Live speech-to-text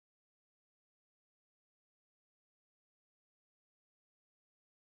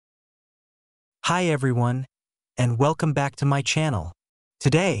Hi everyone, and welcome back to my channel.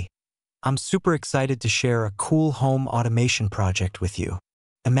 Today, I'm super excited to share a cool home automation project with you.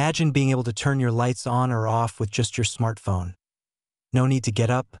 Imagine being able to turn your lights on or off with just your smartphone. No need to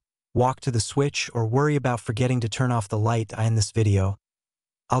get up, walk to the switch, or worry about forgetting to turn off the light. In this video,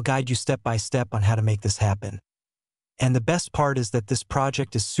 I'll guide you step by step on how to make this happen. And the best part is that this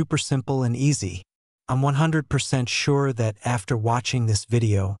project is super simple and easy. I'm 100% sure that after watching this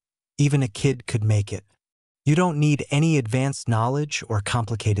video, even a kid could make it. You don't need any advanced knowledge or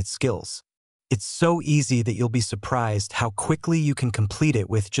complicated skills. It's so easy that you'll be surprised how quickly you can complete it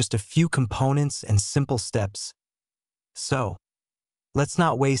with just a few components and simple steps. So, let's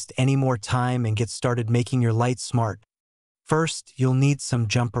not waste any more time and get started making your lights smart. First, you'll need some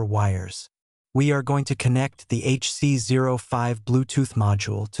jumper wires. We are going to connect the HC05 Bluetooth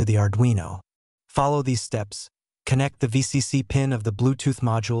module to the Arduino. Follow these steps. Connect the VCC pin of the Bluetooth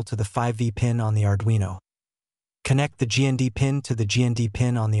module to the 5V pin on the Arduino. Connect the GND pin to the GND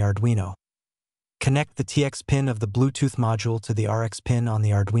pin on the Arduino. Connect the TX pin of the Bluetooth module to the RX pin on the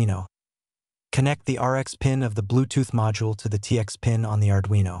Arduino. Connect the RX pin of the Bluetooth module to the TX pin on the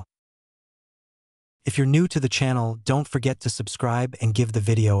Arduino. If you're new to the channel, don't forget to subscribe and give the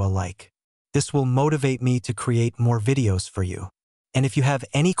video a like. This will motivate me to create more videos for you. And if you have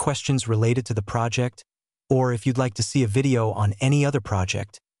any questions related to the project, or if you'd like to see a video on any other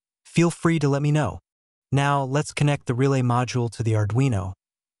project, feel free to let me know. Now, let's connect the relay module to the Arduino.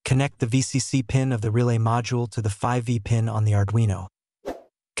 Connect the VCC pin of the relay module to the 5V pin on the Arduino.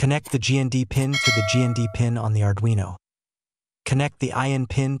 Connect the GND pin to the GND pin on the Arduino. Connect the IN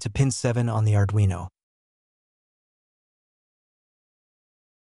pin to pin 7 on the Arduino.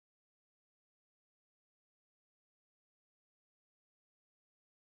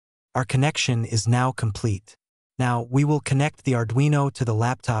 Our connection is now complete. Now, we will connect the Arduino to the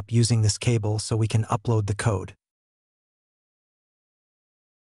laptop using this cable so we can upload the code.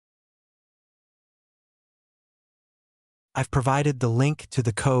 I've provided the link to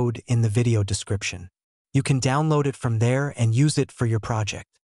the code in the video description. You can download it from there and use it for your project.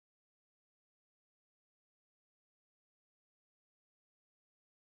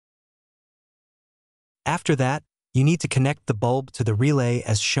 After that, you need to connect the bulb to the relay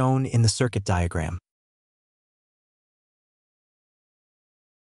as shown in the circuit diagram.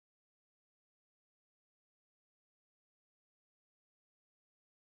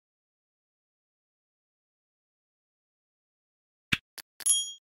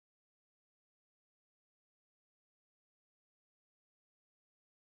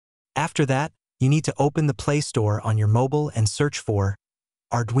 After that, you need to open the Play Store on your mobile and search for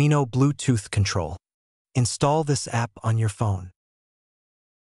Arduino Bluetooth Control. Install this app on your phone.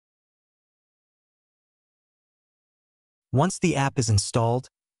 Once the app is installed,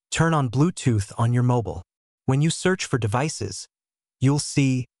 turn on Bluetooth on your mobile. When you search for devices, you'll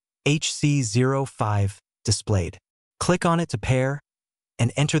see HC05 displayed. Click on it to pair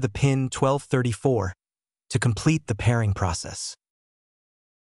and enter the pin 1234 to complete the pairing process.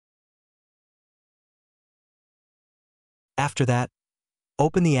 After that,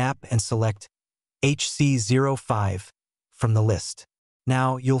 open the app and select HC05 from the list.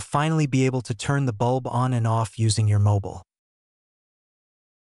 Now, you'll finally be able to turn the bulb on and off using your mobile.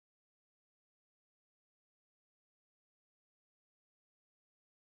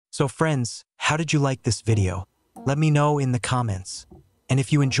 So friends, how did you like this video? Let me know in the comments. And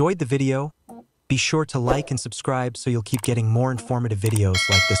if you enjoyed the video, be sure to like and subscribe so you'll keep getting more informative videos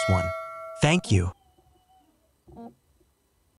like this one. Thank you.